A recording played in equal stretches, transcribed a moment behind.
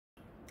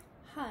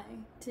Hi,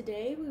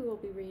 today we will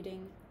be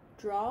reading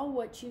Draw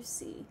What You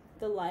See,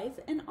 The Life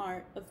and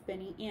Art of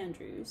Benny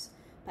Andrews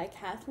by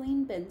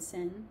Kathleen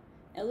Benson,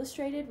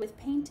 illustrated with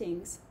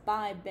paintings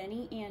by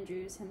Benny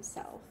Andrews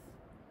himself.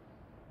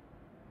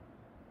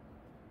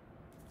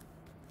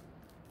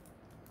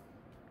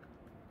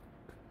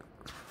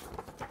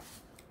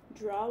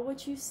 Draw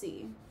What You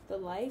See, The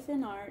Life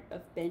and Art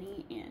of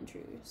Benny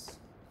Andrews.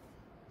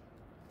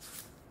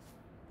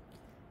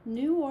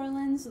 New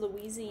Orleans,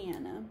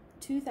 Louisiana,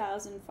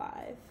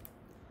 2005.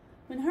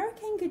 When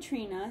Hurricane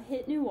Katrina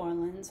hit New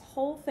Orleans,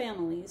 whole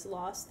families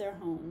lost their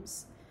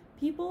homes.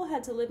 People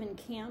had to live in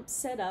camps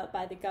set up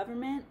by the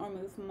government or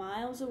move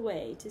miles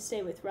away to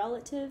stay with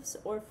relatives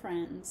or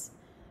friends.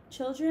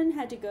 Children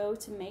had to go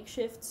to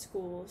makeshift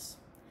schools.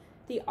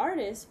 The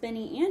artist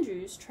Benny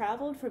Andrews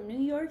traveled from New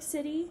York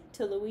City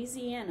to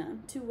Louisiana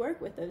to work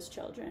with those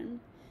children.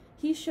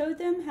 He showed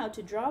them how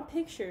to draw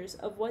pictures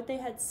of what they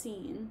had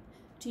seen,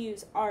 to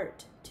use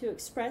art to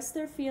express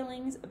their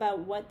feelings about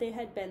what they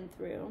had been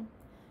through.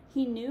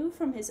 He knew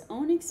from his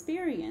own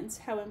experience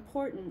how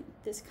important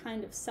this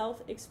kind of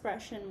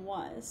self-expression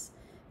was,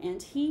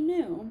 and he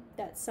knew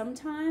that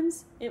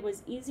sometimes it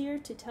was easier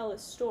to tell a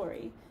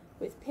story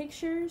with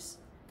pictures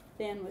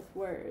than with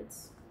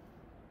words.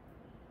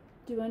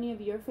 Do any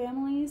of your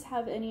families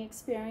have any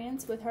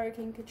experience with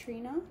Hurricane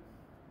Katrina?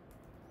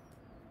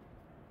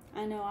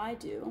 I know I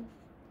do.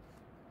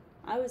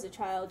 I was a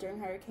child during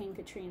Hurricane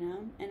Katrina,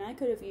 and I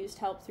could have used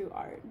help through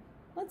art.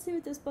 Let's see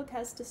what this book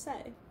has to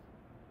say.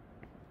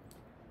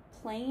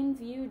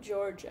 Plainview,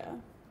 Georgia,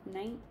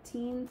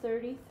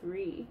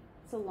 1933.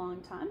 It's a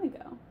long time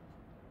ago.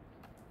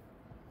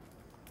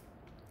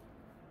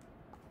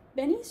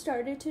 Benny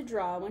started to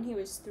draw when he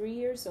was 3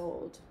 years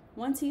old.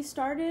 Once he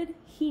started,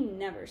 he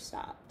never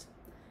stopped.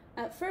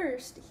 At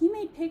first, he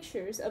made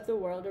pictures of the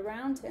world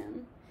around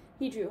him.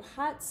 He drew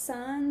hot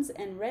suns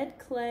and red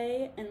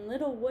clay and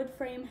little wood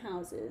frame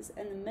houses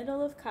in the middle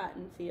of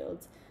cotton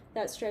fields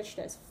that stretched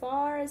as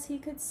far as he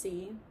could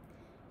see.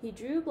 He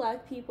drew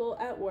black people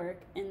at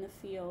work in the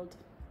field.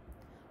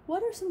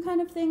 What are some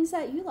kind of things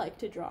that you like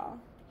to draw?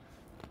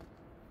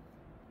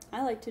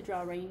 I like to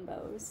draw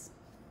rainbows.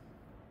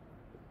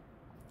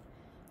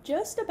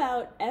 Just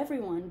about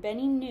everyone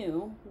Benny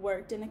knew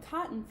worked in the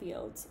cotton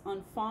fields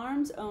on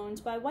farms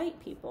owned by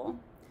white people.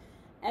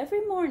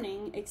 Every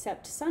morning,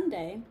 except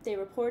Sunday, they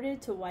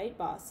reported to white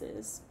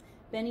bosses.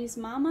 Benny's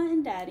mama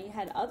and daddy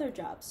had other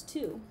jobs,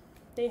 too.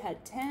 They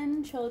had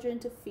 10 children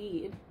to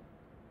feed.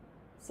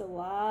 It's a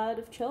lot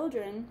of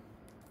children.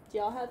 Do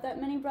y'all have that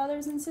many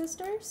brothers and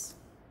sisters?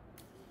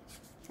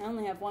 I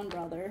only have one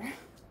brother.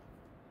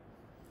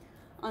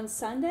 On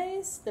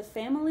Sundays, the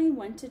family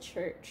went to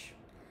church.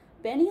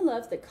 Benny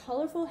loved the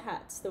colorful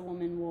hats the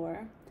women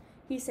wore.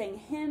 He sang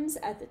hymns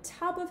at the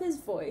top of his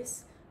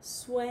voice,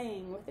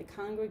 swaying with the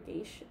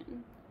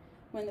congregation.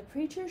 When the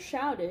preacher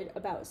shouted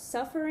about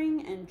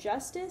suffering and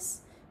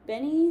justice,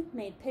 Benny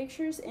made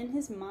pictures in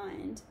his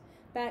mind.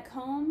 Back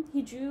home,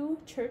 he drew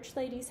church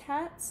ladies'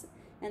 hats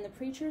and the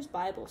preacher's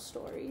Bible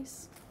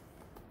stories.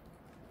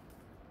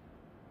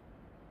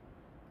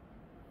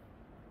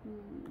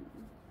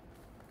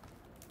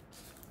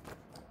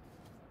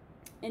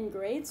 In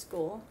grade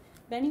school,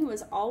 Benny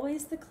was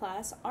always the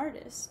class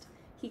artist.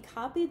 He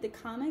copied the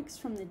comics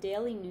from the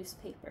daily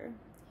newspaper.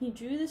 He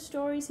drew the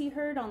stories he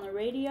heard on the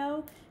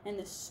radio and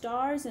the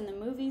stars in the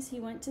movies he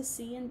went to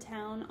see in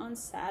town on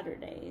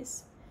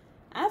Saturdays.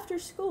 After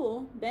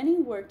school, Benny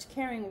worked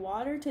carrying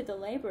water to the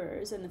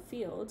laborers in the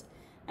field.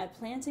 At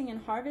planting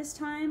and harvest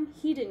time,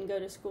 he didn't go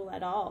to school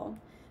at all.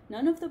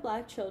 None of the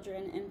black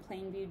children in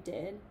Plainview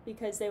did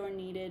because they were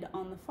needed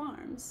on the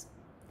farms.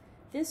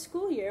 This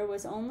school year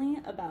was only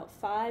about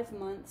 5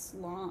 months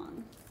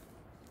long.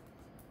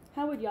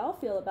 How would y'all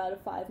feel about a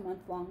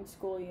 5-month-long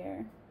school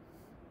year?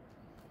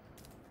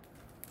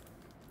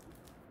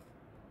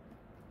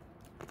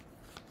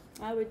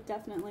 I would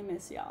definitely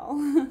miss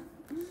y'all.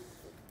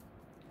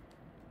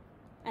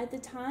 At the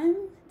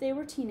time they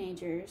were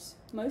teenagers,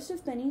 most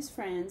of Benny's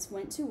friends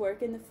went to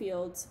work in the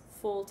fields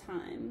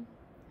full-time.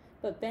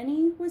 But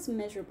Benny was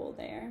miserable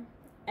there.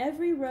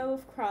 Every row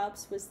of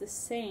crops was the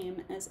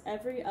same as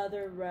every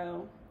other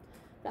row.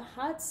 The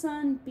hot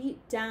sun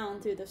beat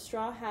down through the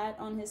straw hat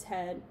on his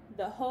head.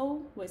 The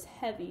hoe was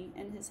heavy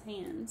in his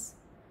hands.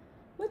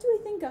 What do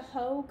we think a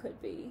hoe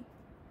could be?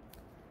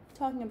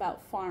 Talking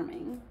about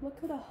farming, what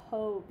could a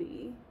hoe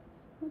be?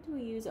 What do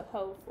we use a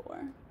hoe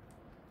for?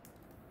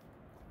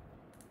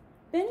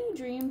 Benny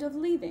dreamed of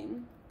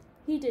leaving.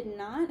 He did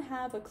not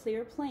have a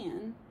clear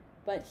plan,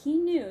 but he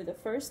knew the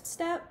first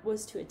step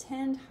was to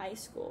attend high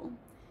school.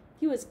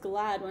 He was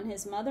glad when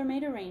his mother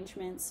made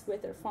arrangements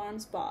with their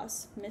farm's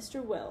boss,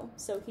 Mr. Will,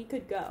 so he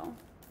could go.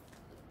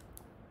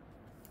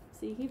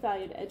 See, he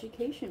valued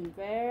education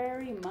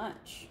very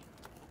much.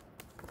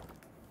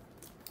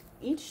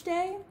 Each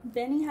day,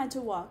 Benny had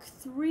to walk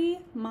 3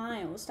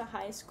 miles to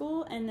high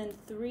school and then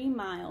 3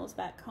 miles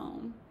back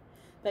home.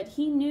 But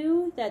he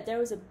knew that there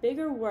was a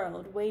bigger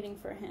world waiting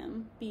for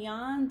him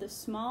beyond the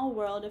small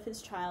world of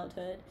his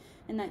childhood,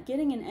 and that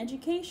getting an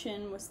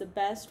education was the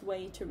best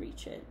way to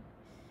reach it.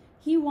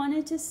 He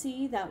wanted to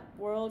see that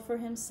world for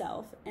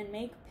himself and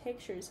make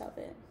pictures of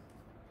it.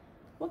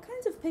 What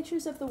kinds of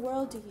pictures of the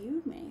world do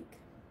you make?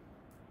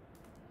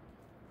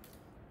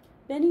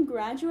 Benny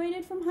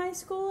graduated from high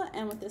school,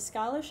 and with a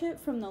scholarship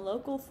from the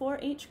local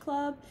 4-H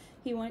club,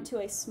 he went to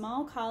a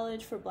small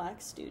college for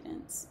black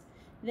students.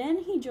 Then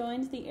he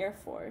joined the Air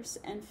Force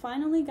and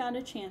finally got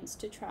a chance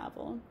to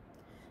travel.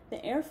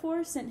 The Air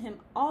Force sent him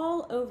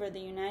all over the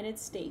United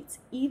States,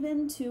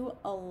 even to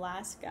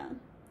Alaska.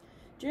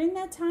 During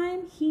that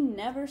time, he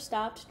never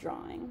stopped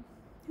drawing.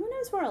 Who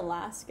knows where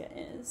Alaska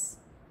is?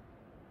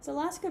 Is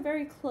Alaska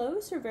very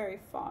close or very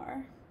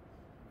far?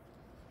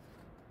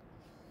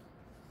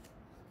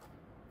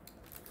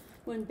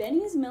 When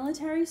Benny's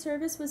military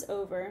service was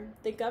over,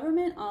 the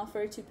government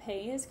offered to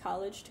pay his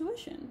college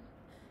tuition.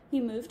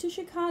 He moved to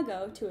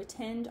Chicago to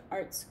attend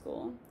art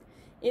school.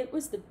 It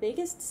was the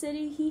biggest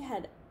city he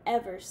had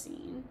ever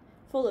seen,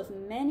 full of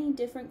many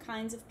different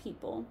kinds of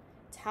people,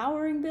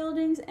 towering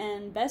buildings,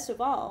 and best of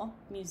all,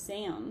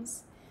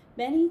 museums.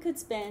 Benny could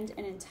spend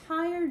an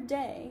entire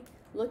day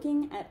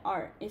looking at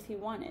art if he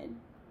wanted.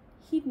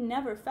 He'd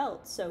never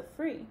felt so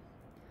free.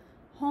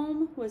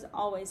 Home was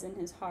always in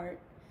his heart,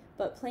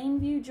 but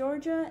Plainview,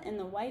 Georgia, and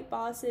the white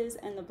bosses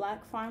and the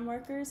black farm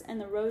workers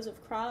and the rows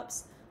of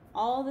crops,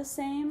 all the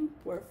same,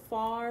 were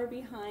far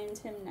behind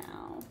him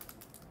now.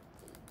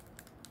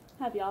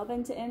 Have y'all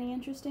been to any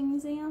interesting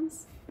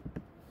museums?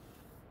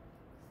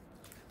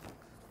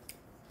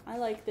 I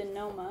like the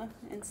NOMA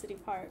in City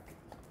Park.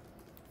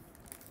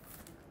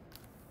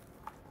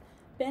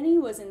 Benny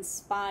was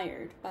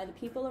inspired by the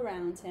people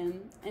around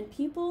him, and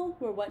people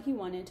were what he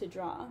wanted to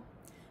draw.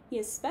 He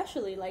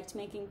especially liked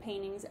making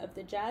paintings of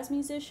the jazz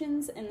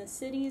musicians in the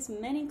city's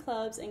many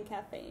clubs and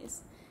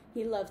cafes.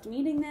 He loved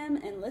meeting them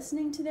and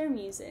listening to their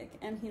music,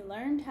 and he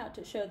learned how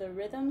to show the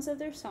rhythms of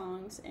their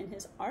songs in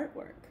his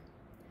artwork.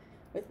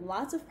 With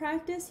lots of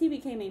practice, he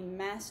became a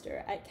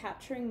master at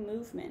capturing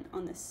movement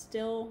on the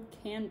still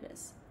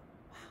canvas.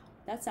 Wow,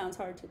 that sounds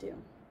hard to do.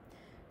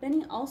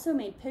 Benny also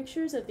made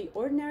pictures of the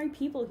ordinary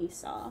people he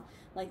saw,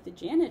 like the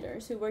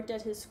janitors who worked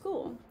at his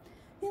school.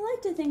 He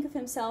liked to think of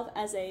himself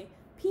as a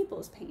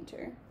people's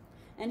painter,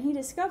 and he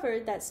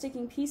discovered that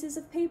sticking pieces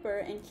of paper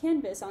and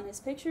canvas on his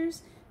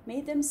pictures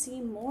made them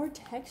seem more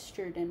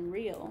textured and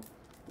real.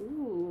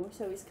 Ooh,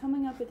 so he's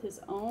coming up with his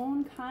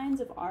own kinds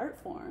of art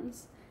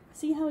forms.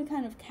 See how he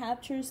kind of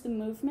captures the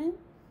movement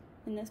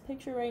in this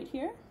picture right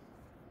here?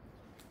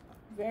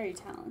 Very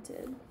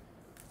talented.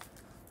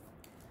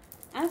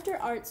 After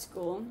art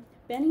school,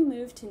 Benny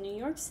moved to New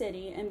York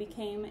City and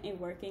became a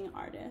working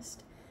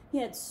artist. He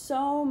had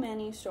so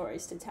many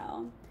stories to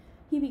tell.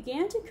 He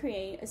began to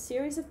create a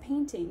series of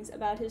paintings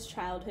about his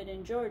childhood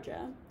in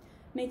Georgia.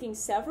 Making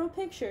several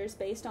pictures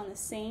based on the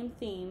same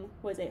theme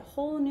was a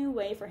whole new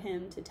way for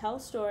him to tell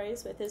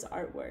stories with his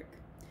artwork.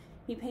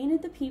 He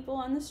painted the people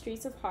on the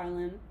streets of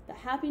Harlem, the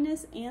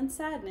happiness and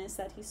sadness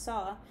that he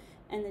saw,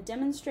 and the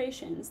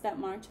demonstrations that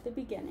marked the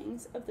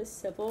beginnings of the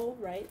civil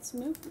rights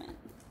movement.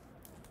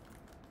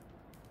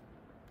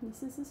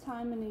 This is his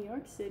time in New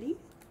York City.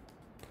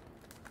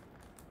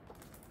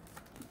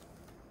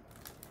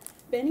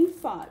 Benny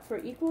fought for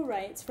equal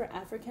rights for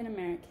African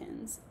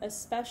Americans,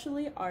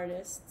 especially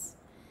artists.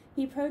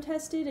 He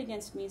protested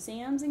against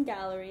museums and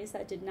galleries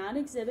that did not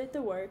exhibit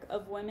the work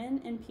of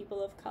women and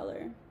people of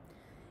color.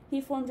 He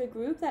formed a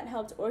group that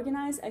helped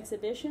organize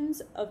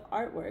exhibitions of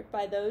artwork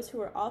by those who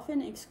were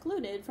often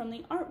excluded from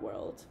the art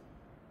world.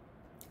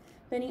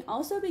 Benny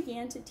also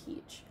began to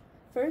teach,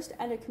 first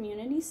at a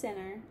community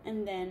center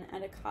and then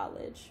at a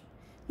college.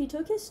 He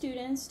took his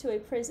students to a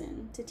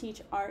prison to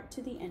teach art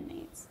to the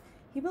inmates.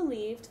 He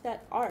believed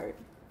that art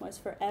was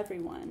for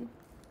everyone.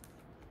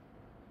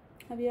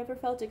 Have you ever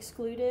felt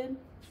excluded?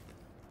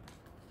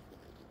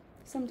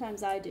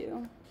 Sometimes I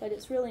do, but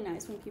it's really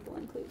nice when people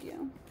include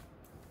you.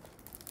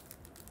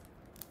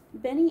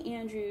 Benny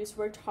Andrews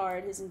worked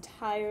hard his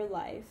entire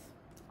life.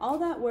 All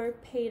that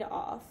work paid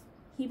off.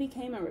 He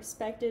became a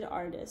respected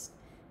artist.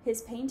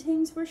 His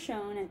paintings were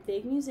shown at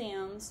big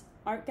museums,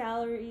 art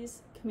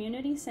galleries,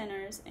 community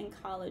centers, and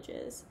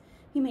colleges.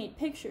 He made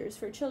pictures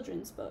for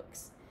children's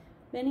books.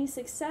 Benny's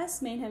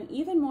success made him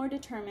even more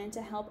determined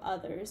to help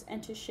others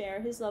and to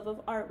share his love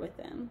of art with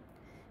them.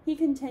 He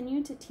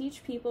continued to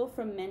teach people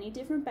from many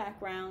different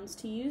backgrounds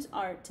to use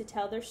art to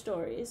tell their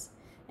stories,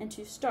 and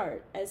to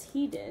start, as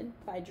he did,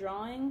 by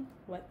drawing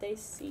what they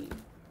see.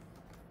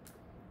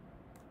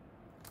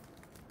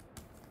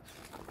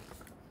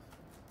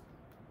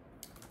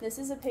 This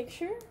is a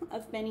picture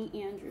of Benny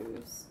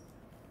Andrews.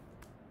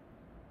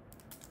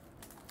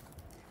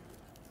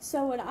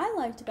 So what I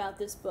liked about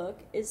this book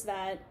is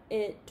that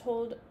it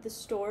told the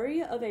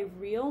story of a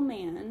real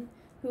man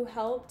who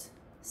helped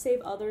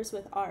save others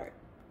with art.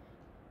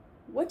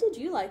 What did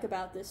you like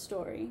about this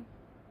story?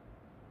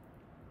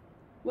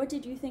 What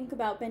did you think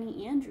about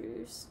Benny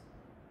Andrews?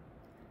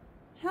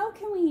 How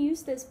can we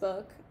use this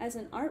book as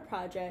an art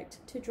project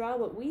to draw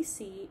what we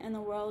see in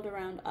the world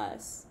around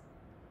us?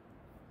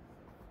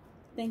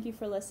 Thank you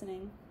for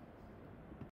listening.